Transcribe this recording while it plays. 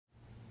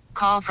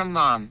Call from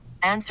mom.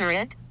 Answer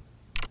it.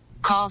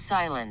 Call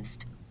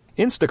silenced.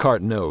 Instacart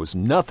knows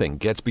nothing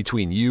gets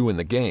between you and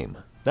the game.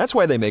 That's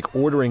why they make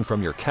ordering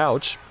from your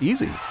couch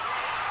easy.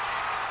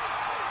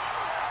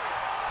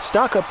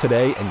 Stock up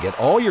today and get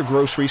all your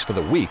groceries for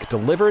the week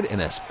delivered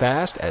in as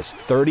fast as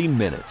 30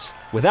 minutes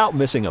without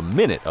missing a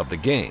minute of the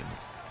game.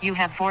 You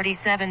have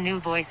 47 new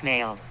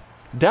voicemails.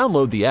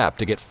 Download the app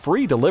to get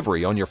free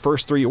delivery on your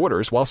first 3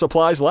 orders while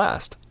supplies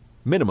last.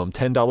 Minimum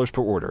 $10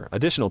 per order.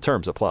 Additional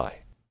terms apply.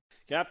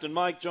 Captain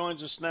Mike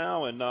joins us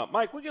now. And,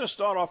 Mike, we're going to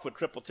start off with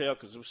Tripletail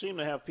because we seem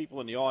to have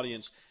people in the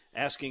audience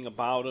asking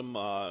about him,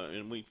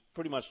 and we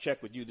pretty much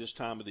check with you this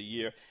time of the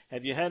year.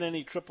 Have you had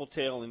any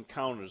Tripletail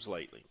encounters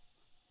lately?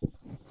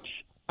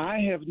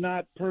 I have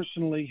not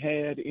personally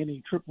had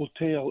any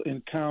Tripletail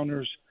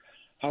encounters.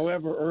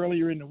 However,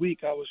 earlier in the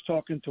week I was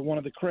talking to one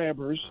of the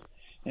crabbers,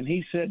 and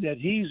he said that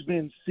he's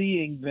been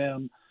seeing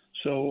them.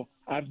 So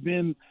I've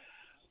been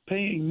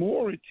paying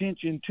more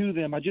attention to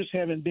them. I just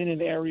haven't been in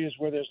areas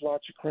where there's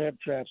lots of crab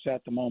traps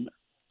at the moment.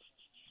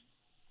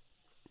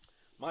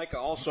 Mike, I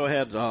also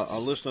had a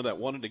listener that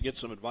wanted to get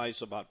some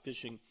advice about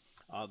fishing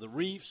the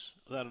reefs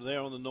that are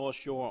there on the North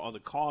Shore or the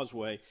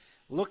Causeway,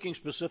 looking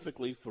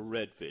specifically for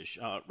redfish.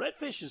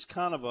 Redfish is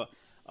kind of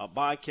a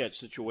bycatch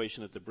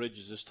situation at the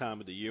bridges this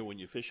time of the year when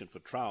you're fishing for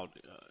trout,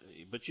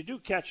 but you do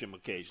catch them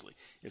occasionally.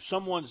 If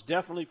someone's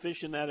definitely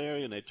fishing that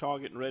area and they're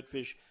targeting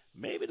redfish,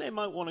 maybe they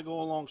might want to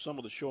go along some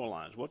of the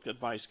shorelines. What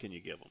advice can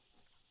you give them?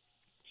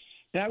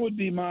 That would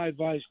be my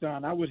advice,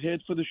 Don. I would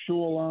head for the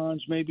shorelines,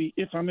 maybe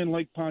if I'm in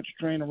Lake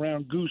Pontchartrain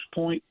around Goose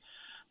Point,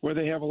 where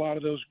they have a lot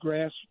of those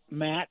grass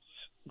mats,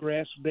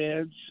 grass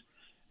beds,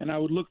 and I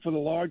would look for the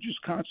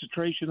largest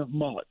concentration of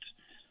mullet.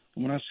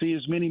 And when I see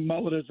as many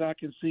mullet as I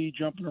can see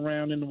jumping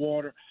around in the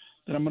water,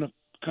 then I'm going to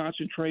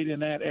concentrate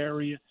in that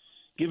area,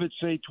 give it,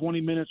 say,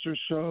 20 minutes or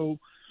so.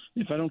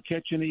 If I don't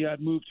catch any,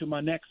 I'd move to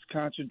my next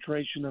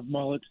concentration of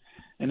mullet,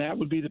 and that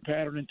would be the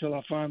pattern until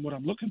I find what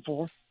I'm looking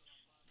for.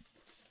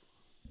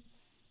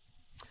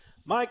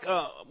 Mike,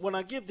 when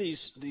I give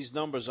these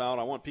numbers out,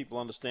 I want people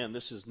to understand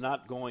this is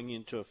not going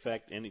into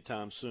effect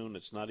anytime soon.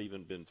 It's not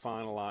even been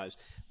finalized.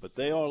 But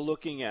they are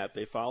looking at,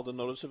 they filed a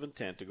notice of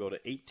intent to go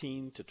to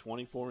 18 to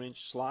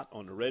 24-inch slot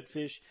on the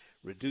redfish,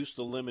 reduce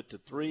the limit to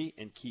 3,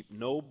 and keep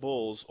no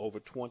bulls over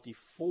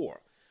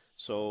 24.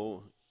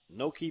 So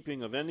no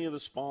keeping of any of the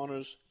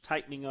spawners,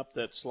 tightening up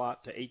that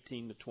slot to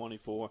 18 to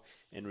 24,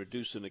 and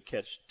reducing the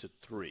catch to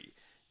 3.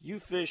 You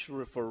fish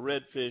for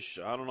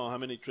redfish, I don't know how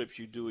many trips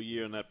you do a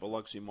year in that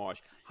Biloxi Marsh.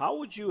 How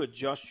would you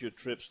adjust your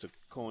trips to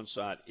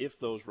coincide if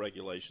those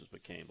regulations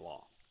became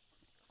law?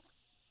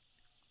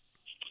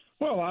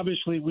 Well,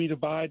 obviously we'd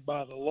abide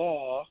by the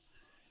law.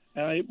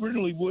 It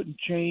really wouldn't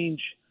change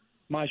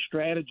my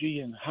strategy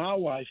and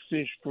how I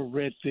fish for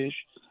redfish.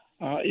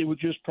 It would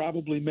just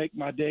probably make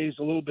my days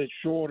a little bit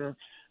shorter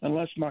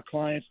unless my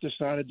clients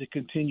decided to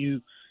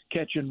continue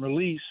catch and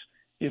release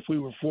if we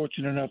were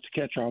fortunate enough to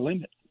catch our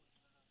limit.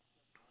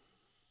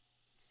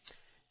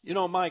 You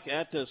know, Mike,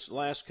 at this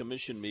last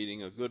commission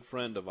meeting, a good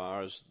friend of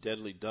ours,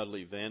 Deadly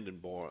Dudley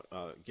Vandenborg,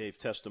 gave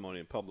testimony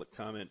in public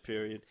comment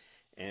period,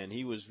 and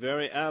he was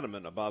very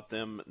adamant about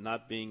them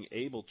not being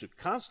able to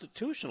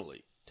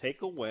constitutionally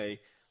take away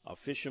a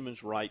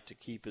fisherman's right to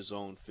keep his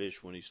own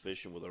fish when he's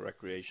fishing with a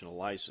recreational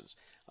license.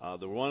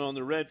 The one on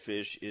the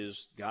redfish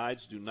is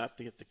guides do not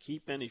get to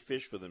keep any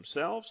fish for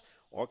themselves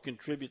or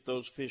contribute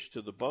those fish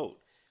to the boat.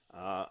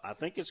 I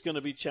think it's going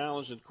to be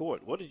challenged in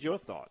court. What are your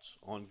thoughts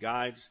on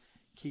guides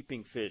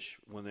keeping fish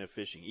when they're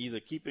fishing,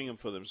 either keeping them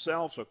for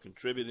themselves or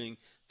contributing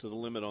to the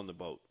limit on the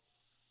boat?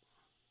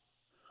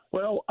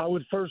 Well, I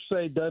would first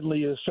say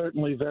Dudley is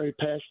certainly very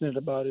passionate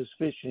about his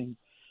fishing,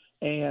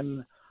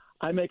 and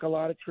I make a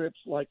lot of trips,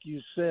 like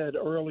you said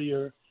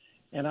earlier,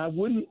 and I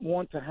wouldn't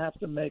want to have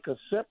to make a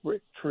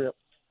separate trip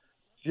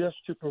just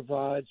to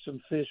provide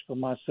some fish for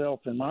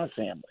myself and my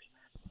family.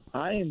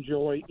 I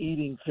enjoy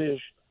eating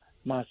fish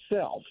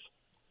myself,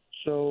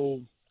 so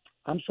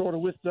I'm sort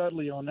of with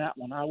Dudley on that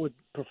one. I would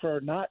prefer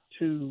not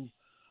to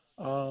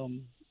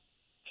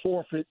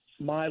forfeit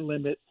my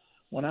limit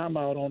when I'm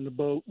out on the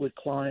boat with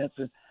clients.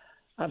 And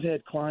I've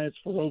had clients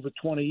for over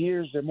 20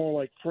 years. They're more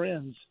like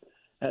friends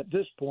at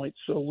this point.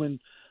 So when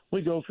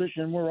we go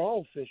fishing, we're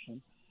all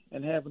fishing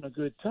and having a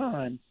good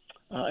time.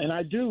 And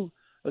I do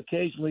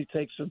occasionally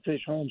take some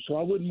fish home, so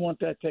I wouldn't want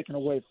that taken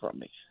away from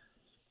me.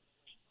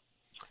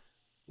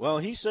 Well,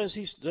 he says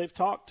they've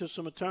talked to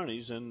some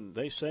attorneys, and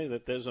they say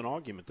that there's an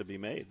argument to be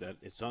made that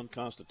it's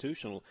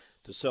unconstitutional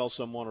to sell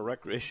someone a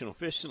recreational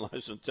fishing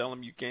license and tell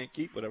them you can't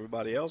keep what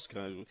everybody else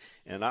can.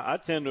 And I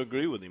tend to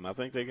agree with him. I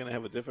think they're going to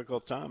have a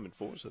difficult time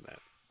enforcing that.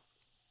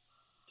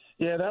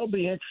 Yeah, that'll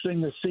be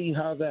interesting to see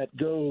how that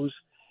goes.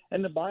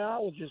 And the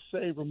biologists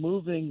say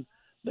removing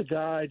the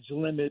guide's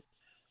limit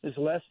is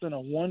less than a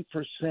 1%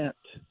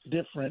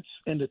 difference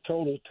in the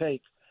total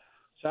take.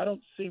 So I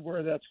don't see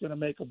where that's going to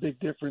make a big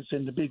difference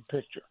in the big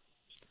picture.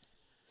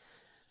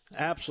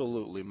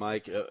 Absolutely,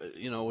 Mike.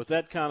 With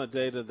that kind of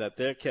data that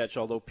they catch,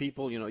 although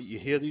people, you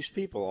hear these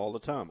people all the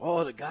time.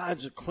 Oh, the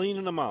guides are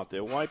cleaning them out.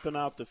 They're wiping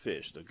out the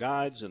fish. The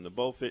guides and the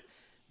bowfish.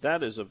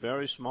 That is a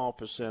very small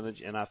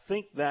percentage, and I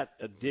think that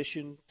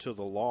addition to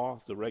the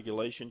law, the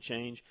regulation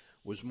change,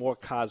 was more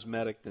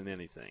cosmetic than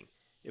anything.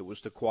 It was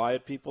to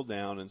quiet people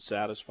down and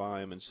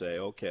satisfy them and say,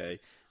 okay,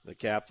 the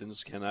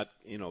captains cannot,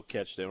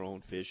 catch their own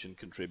fish and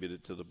contribute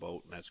it to the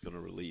boat, and that's going to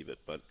relieve it.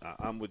 But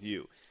I'm with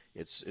you.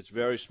 It's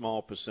very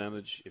small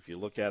percentage if you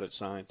look at it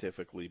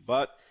scientifically.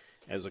 But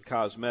as a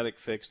cosmetic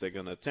fix, they're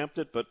going to attempt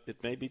it, but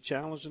it may be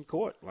challenged in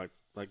court,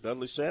 like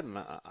Dudley said, and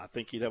I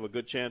think he'd have a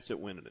good chance at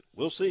winning it.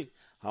 We'll see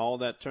how all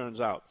that turns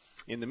out.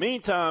 In the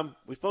meantime,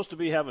 we're supposed to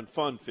be having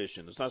fun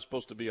fishing. It's not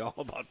supposed to be all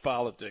about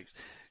politics.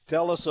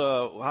 Tell us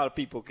how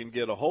people can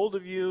get a hold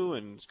of you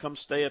and come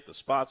stay at the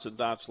Spots and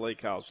Dots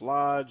Lake House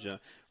Lodge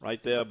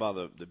right there by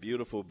the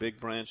beautiful Big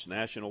Branch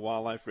National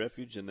Wildlife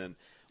Refuge, and then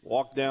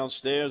walk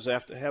downstairs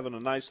after having a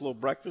nice little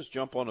breakfast,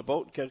 jump on a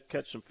boat, and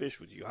catch some fish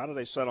with you. How do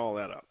they set all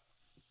that up?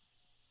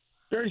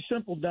 Very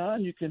simple,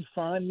 Don. You can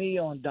find me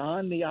on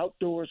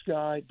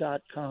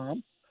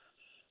dontheoutdoorsguy.com.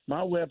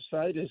 My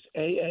website is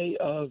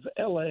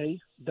aaofla.com.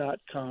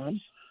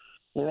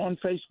 We're on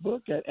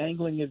Facebook at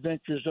Angling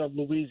Adventures of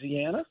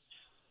Louisiana,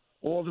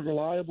 or the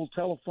reliable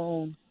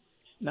telephone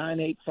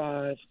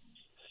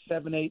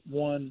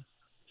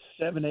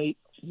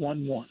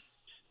 985-781-7811.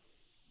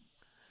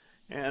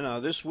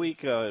 And this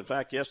week, in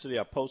fact, yesterday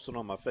I posted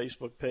on my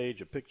Facebook page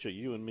a picture of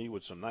you and me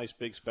with some nice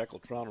big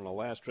speckled trout on the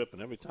last trip,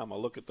 and every time I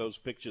look at those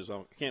pictures,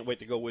 I can't wait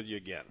to go with you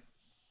again.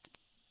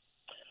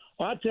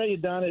 Well, I tell you,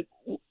 Don,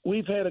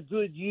 we've had a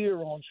good year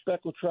on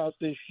speckled trout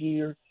this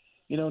year.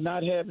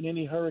 Not having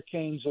any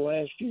hurricanes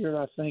last year,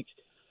 I think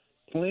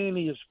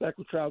plenty of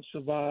speckled trout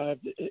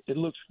survived. It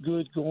looks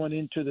good going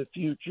into the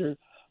future.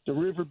 The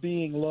river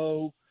being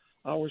low,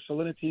 our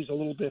salinity is a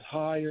little bit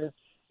higher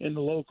in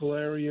the local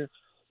area.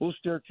 We'll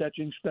start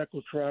catching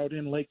speckled trout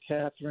in Lake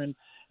Catherine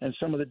and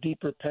some of the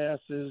deeper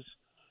passes.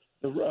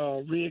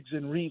 The rigs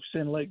and reefs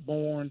in Lake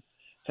Bourne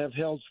have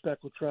held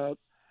speckled trout.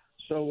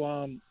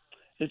 So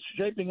it's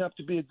shaping up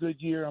to be a good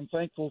year. I'm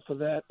thankful for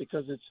that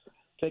because it's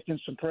taking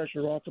some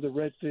pressure off of the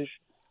redfish,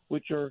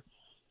 which are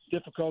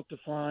difficult to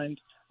find.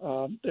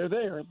 They're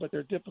there, but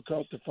they're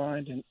difficult to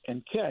find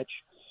and catch.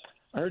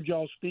 I heard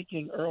y'all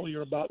speaking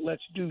earlier about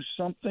let's do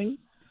something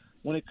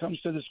when it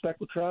comes to the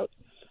speckled trout.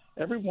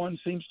 Everyone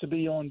seems to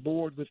be on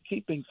board with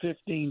keeping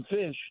 15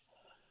 fish.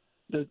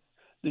 The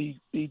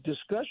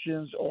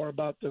discussions are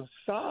about the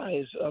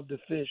size of the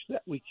fish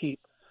that we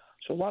keep.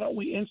 So why don't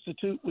we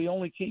institute we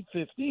only keep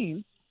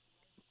 15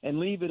 and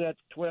leave it at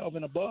 12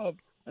 and above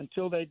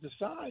until they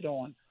decide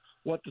on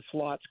what the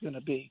slot's going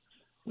to be.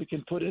 We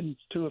can put it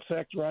into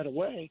effect right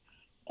away,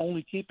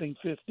 only keeping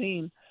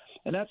 15,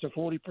 and that's a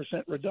 40%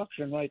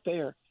 reduction right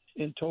there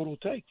in total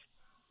take.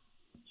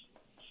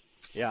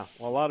 Yeah,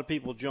 well, a lot of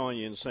people join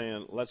you in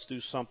saying, let's do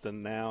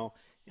something now,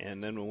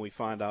 and then when we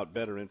find out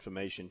better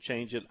information,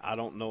 change it. I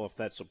don't know if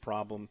that's a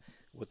problem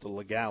with the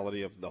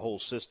legality of the whole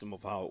system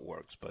of how it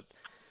works, but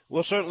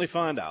we'll certainly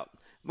find out.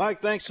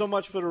 Mike, thanks so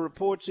much for the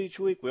reports each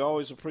week. We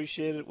always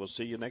appreciate it. We'll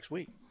see you next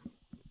week.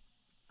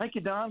 Thank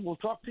you, Don. We'll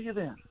talk to you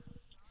then.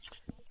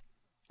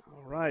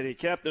 All righty,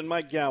 Captain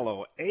Mike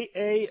Gallo,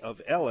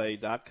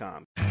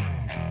 aaofla.com.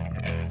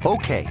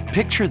 Okay,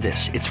 picture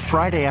this. It's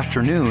Friday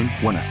afternoon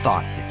when a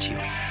thought hits you.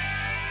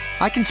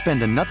 I can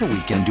spend another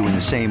weekend doing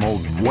the same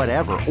old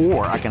whatever,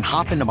 or I can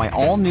hop into my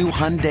all-new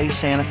Hyundai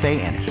Santa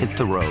Fe and hit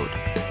the road.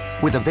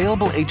 With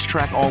available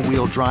H-Track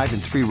all-wheel drive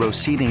and 3-row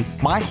seating,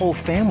 my whole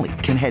family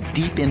can head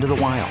deep into the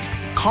wild.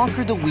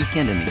 Conquer the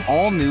weekend in the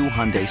all-new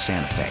Hyundai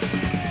Santa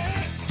Fe.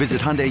 Visit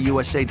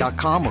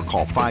HyundaiUSA.com or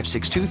call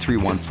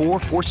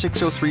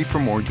 562-314-4603 for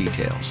more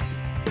details.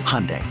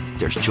 Hyundai,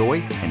 there's joy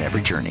in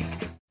every journey.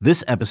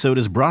 This episode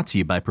is brought to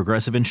you by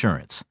Progressive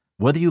Insurance.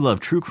 Whether you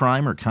love true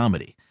crime or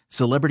comedy,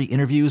 celebrity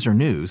interviews or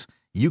news,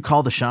 you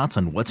call the shots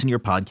on what's in your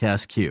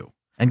podcast queue.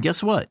 And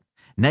guess what?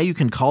 Now you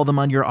can call them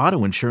on your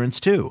auto insurance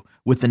too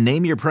with the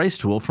Name Your Price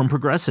tool from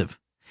Progressive.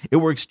 It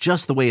works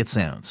just the way it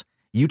sounds.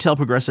 You tell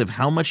Progressive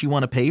how much you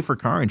want to pay for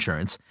car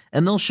insurance,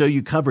 and they'll show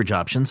you coverage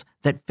options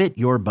that fit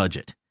your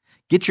budget.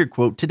 Get your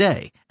quote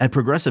today at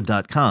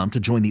Progressive.com to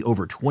join the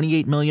over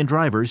 28 million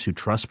drivers who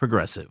trust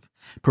Progressive.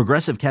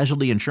 Progressive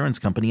Casualty Insurance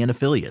Company and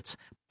Affiliates.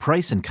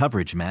 Price and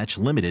coverage match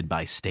limited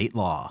by state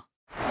law.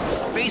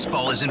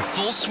 Baseball is in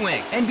full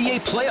swing.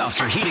 NBA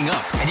playoffs are heating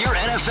up, and your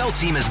NFL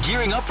team is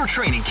gearing up for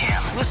training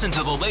camp. Listen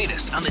to the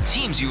latest on the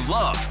teams you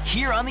love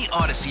here on the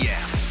Odyssey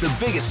app. The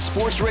biggest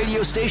sports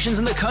radio stations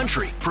in the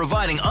country,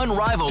 providing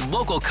unrivaled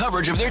local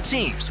coverage of their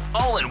teams,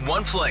 all in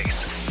one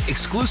place.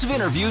 Exclusive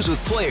interviews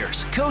with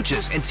players,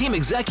 coaches, and team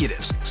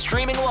executives,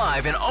 streaming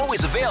live and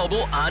always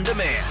available on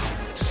demand.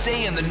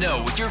 Stay in the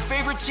know with your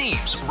favorite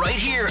teams right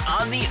here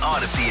on the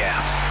Odyssey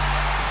app.